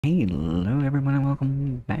Hello everyone and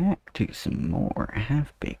welcome back to some more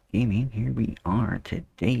Half-Baked Gaming. Here we are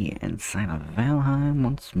today inside of Valheim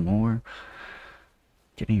once more,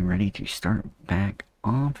 getting ready to start back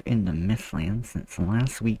off in the Mistlands since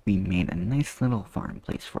last week we made a nice little farm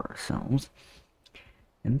place for ourselves.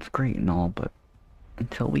 And it's great and all, but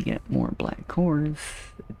until we get more black cores,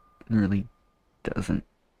 it really doesn't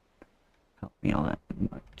help me all that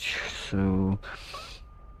much. So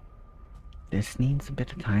this needs a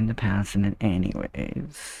bit of time to pass in it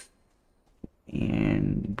anyways.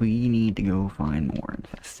 And we need to go find more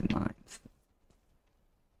infested mines.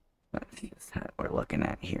 That's just what we're looking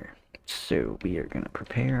at here. So we are going to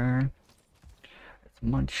prepare as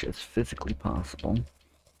much as physically possible.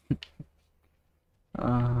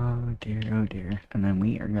 Oh dear, oh dear. And then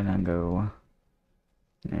we are going to go...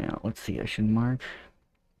 Now, let's see, I should mark...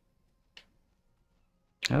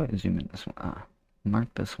 Oh, zoom in this one.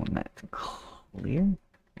 Mark this one that's clear?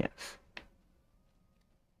 Yes.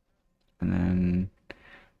 And then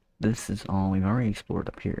this is all we've already explored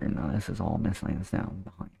up here. Now this is all Mistlands down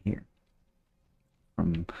behind here.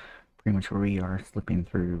 From pretty much where we are slipping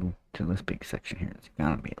through to this big section here, there's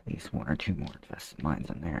gotta be at least one or two more infested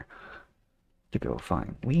mines in there to go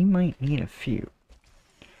find. We might need a few.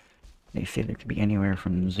 They say there could be anywhere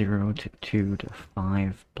from 0 to 2 to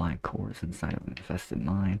 5 black cores inside of an infested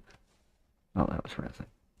mine. Oh, that was resin.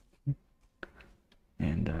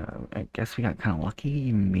 And I guess we got kind of lucky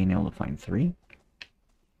even being able to find 3.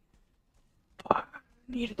 But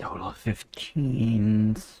need a total of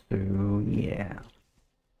 15, so yeah.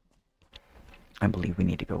 I believe we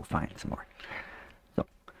need to go find some more. So,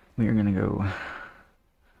 we are gonna go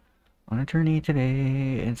on a journey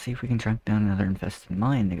today and see if we can track down another infested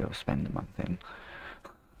mine to go spend a month in.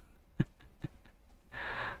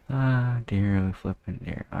 Dear flippin'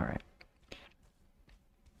 dear. Alright.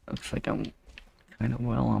 Looks like I'm kind of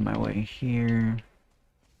well on my way here-ish.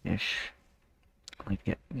 I'd like to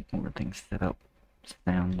get more things set up,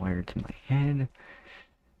 sound wired to my head,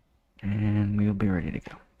 and we'll be ready to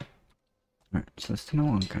go. Alright, so this time I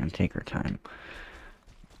want to kind of take our time.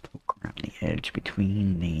 Poke around the edge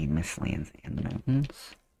between the Mistlands and the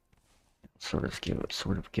mountains. Sort of give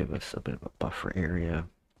us a bit of a buffer area.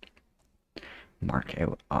 Mark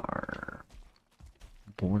out our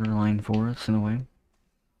borderline for us in a way.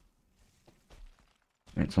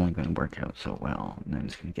 It's only going to work out so well, and then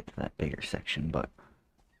it's going to get to that bigger section, but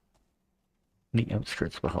the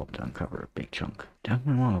outskirts will help to uncover a big chunk.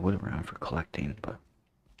 Definitely a lot of wood around for collecting, but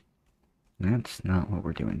that's not what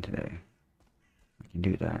we're doing today. We can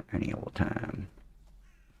do that any old time.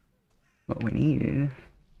 What we needed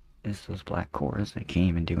is those black cores. I can't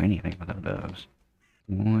even do anything without those.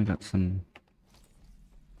 Oh, I got some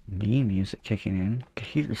bee music kicking in. I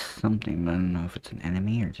hear something, but I don't know if it's an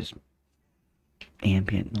enemy or just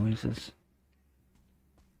ambient noises.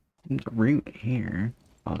 There's a root here.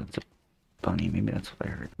 Oh, that's a bunny. Maybe that's what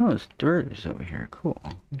I heard. Oh, there's birds over here. Cool.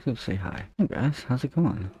 Let's go say hi. Hey guys, how's it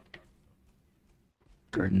going?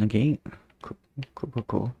 Guarding the gate. Cool, cool, cool,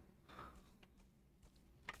 cool.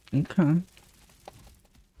 Okay.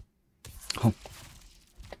 Oh.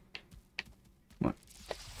 What?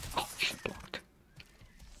 Oh, shit, blocked.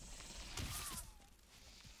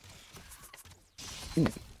 Ooh,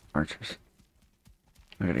 archers.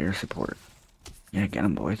 I got air support. Yeah, get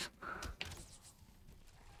them, boys.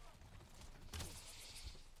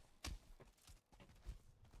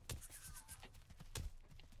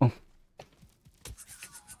 Oh.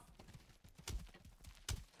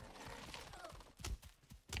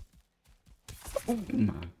 Oh,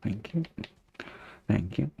 thank you.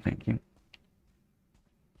 Thank you, thank you.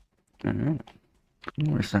 Alright.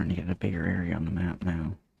 We're starting to get a bigger area on the map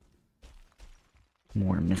now.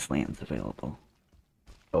 More Mistlands available.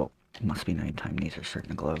 Oh, it must be nighttime. These are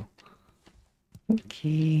starting to glow.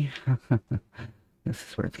 Okay. This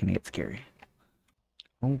is where it's gonna get scary.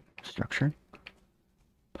 Oh, structure?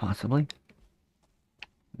 Possibly.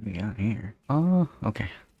 What do we got here? Oh, okay.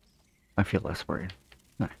 I feel less worried.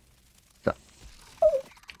 Nice. So,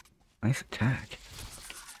 nice attack.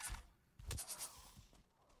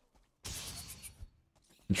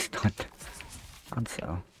 He's stunned. Thought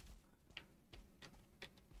so.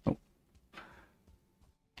 Oh.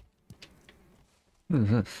 What is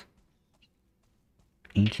this?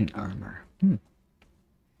 Ancient armor.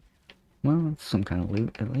 Well, that's some kind of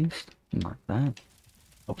loot at least. Mark that.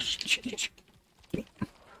 Oh shit.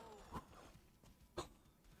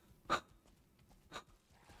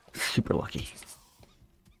 Super lucky.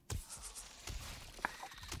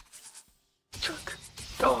 Chuck.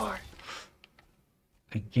 Door.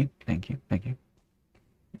 Thank you, thank you, thank you.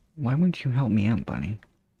 Why wouldn't you help me out, bunny?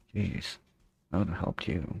 Jeez. That would have helped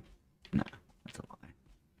you. Nah, that's a lie.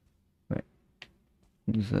 Wait,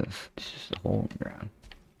 what is this? It's just a hole in the ground.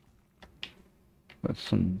 With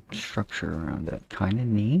some structure around it. Kinda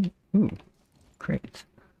neat. Ooh, crates.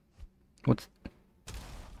 What's...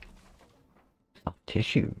 soft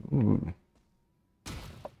tissue. Ooh.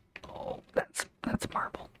 Oh, that's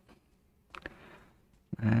marble.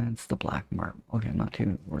 That's the black marble. Okay, I'm not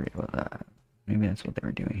too worried about that. Maybe that's what they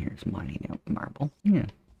were doing here, is mining out the marble. Yeah,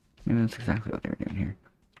 maybe that's exactly what they were doing here.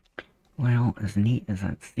 Well, as neat as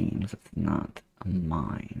that seems, it's not a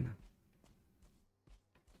mine.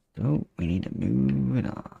 So, we need to move it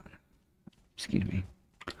on. Excuse me.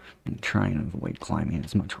 I'm trying to avoid climbing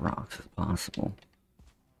as much rocks as possible.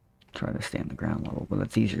 Try to stay on the ground level, but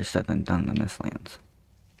that's easier said than done in the Mistlands.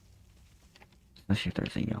 Especially if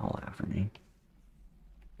there's a yawl after me.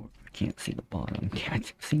 Or I can't see the bottom. Yeah,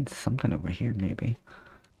 I've seen something over here, maybe.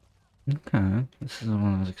 Okay, this is what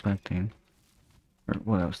I was expecting. Or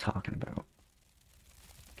what I was talking about.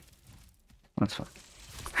 That's fine.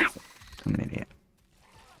 Ow! I'm an idiot.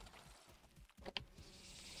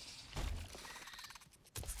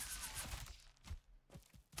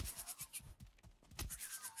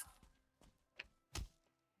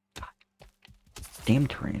 Damn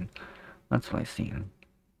terrain. That's what I seen.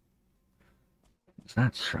 What's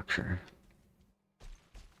that structure?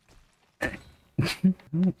 I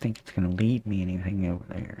don't think it's gonna lead me anything over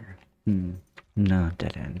there. No,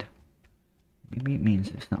 dead end. Maybe it means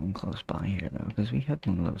there's nothing close by here though, because we had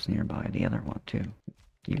one of those nearby, the other one too.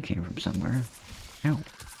 You came from somewhere. Ow.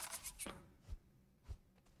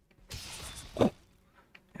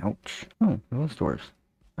 Ouch. Oh, those doors.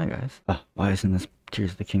 Hi guys. Why isn't this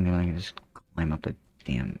Tears of the Kingdom? I can just climb up the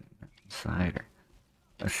damn side or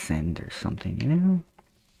ascend or something, you know?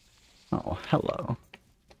 Oh, hello.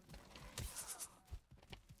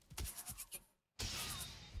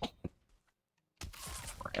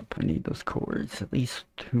 Crap, I need those cores. At least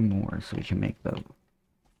 2 more so we can make the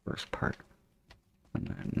first part. And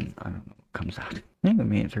then, I don't know what comes out. I think we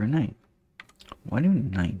made it through a night. Why do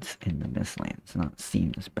nights in the Mistlands not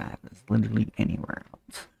seem as bad as literally anywhere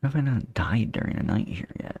else? How have I not died during a night here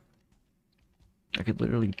yet? I could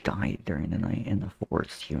literally die during the night in the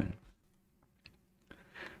forest even.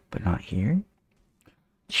 But not here?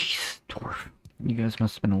 Jeez, dwarf. You guys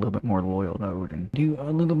must have been a little bit more loyal to Odin. Do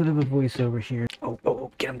a little bit of a voiceover here.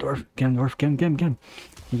 Oh, get him, dwarf. Get him, dwarf. Get him.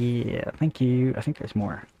 Yeah, thank you. I think there's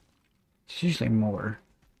more. It's usually more.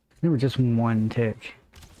 There's never just one tick.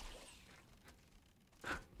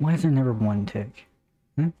 Why is there never one tick?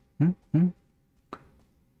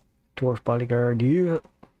 Dwarf bodyguard, yeah.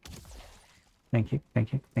 Thank you.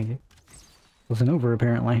 Wasn't over,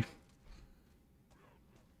 apparently.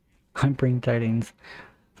 I'm bringing tidings.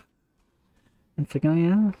 It's like, oh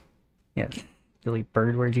yeah? Yes. Silly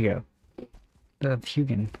bird, where'd you go? That's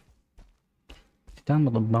Hugin. Done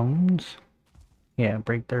with the bones? Yeah,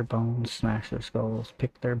 break their bones, smash their skulls,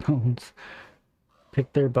 pick their bones.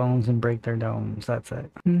 Pick their bones and break their domes. That's it.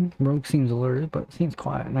 Rogue seems alerted, but it seems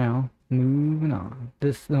quiet now. Moving on.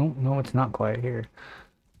 No, it's not quiet here.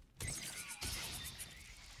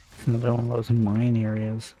 It's another one of those mine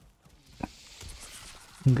areas.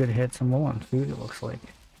 Some good hits. I'm low on food, it looks like.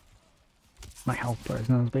 My health bar is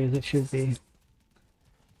not as big as it should be.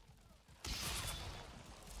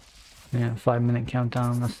 Yeah, 5-minute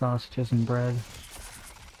countdown on the sausages and bread.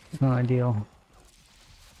 It's not ideal.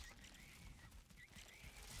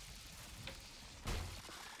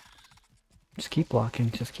 Just keep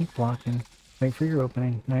blocking, Wait for your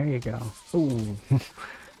opening. There you go. Ooh.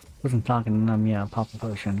 Wasn't talking to them, yeah, pop a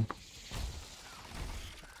potion.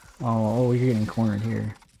 Oh, you're getting cornered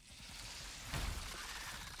here.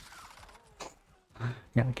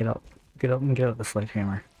 Yeah, get up and get up the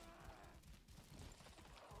sledgehammer.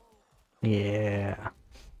 Yeah.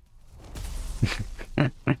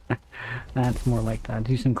 That's more like that.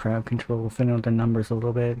 Do some crowd control, thin out the numbers a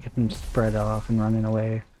little bit, get them spread off and running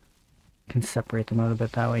away. Can separate them out a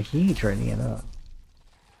bit that way. He tried to get up.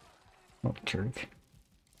 Oh, jerk.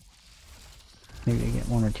 Maybe get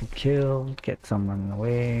 1 or 2 killed, get some running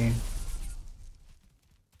away.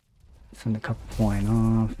 Send a couple flying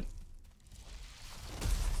off.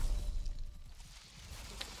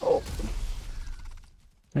 Oh.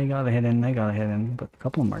 They got a hit in, but a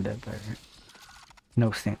couple of them are dead there.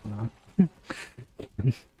 No stamina.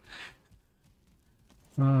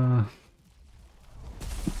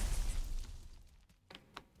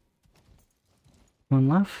 One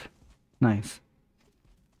left? Nice.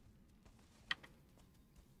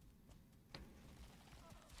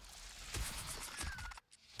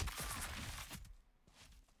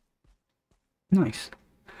 Nice.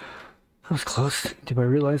 was close. Do I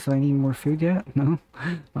realize that I need more food yet? No?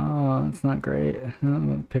 Oh, that's not great. I'm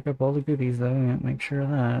gonna pick up all the goodies though, yeah, make sure of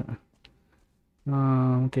that.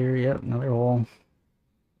 There, yep, another hole.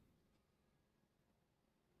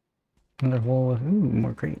 Another hole with, ooh,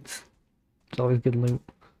 more crates. It's always good loot.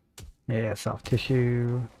 Yeah, soft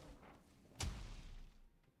tissue.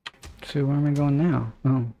 So where am I going now?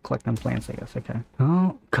 Oh, collect them plants, I guess. Okay.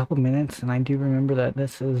 Oh, a couple minutes, and I do remember that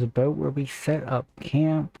this is about where we set up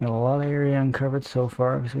camp. Got a lot of area uncovered so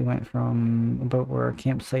far because we went from about where our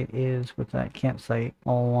campsite is with that campsite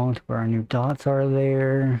all along to where our new dots are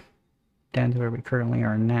there, down to where we currently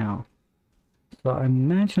are now. So I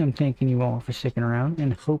imagine I'm thanking you all for sticking around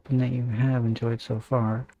and hoping that you have enjoyed so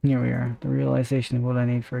far. Here we are, the realization of what I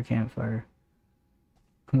need for a campfire.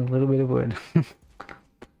 A little bit of wood. A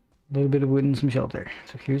little bit of wood and some shelter.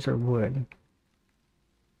 So here's our wood.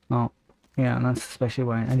 Oh, yeah, and that's especially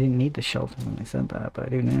why I didn't need the shelter when I said that, but I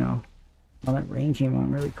do now. Well, that rain came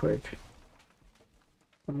on really quick.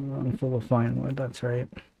 I'm full of fine wood, that's right.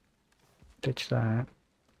 Ditch that.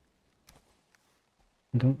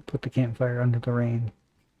 Don't put the campfire under the rain.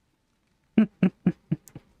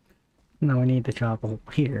 No, I need to chop a hole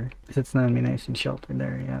here, because it's not gonna be nice and sheltered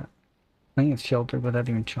there yet. I think it's sheltered without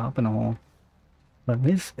even chopping a hole. But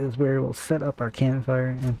this is where we'll set up our campfire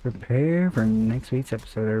and prepare for next week's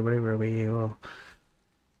episode, everybody, where we will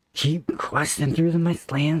keep questing through the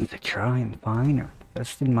lands to try and find our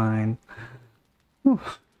infested mine. Whew.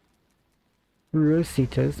 Roasty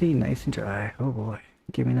toasty, nice and dry. Oh boy,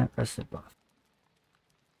 give me that rusted buff.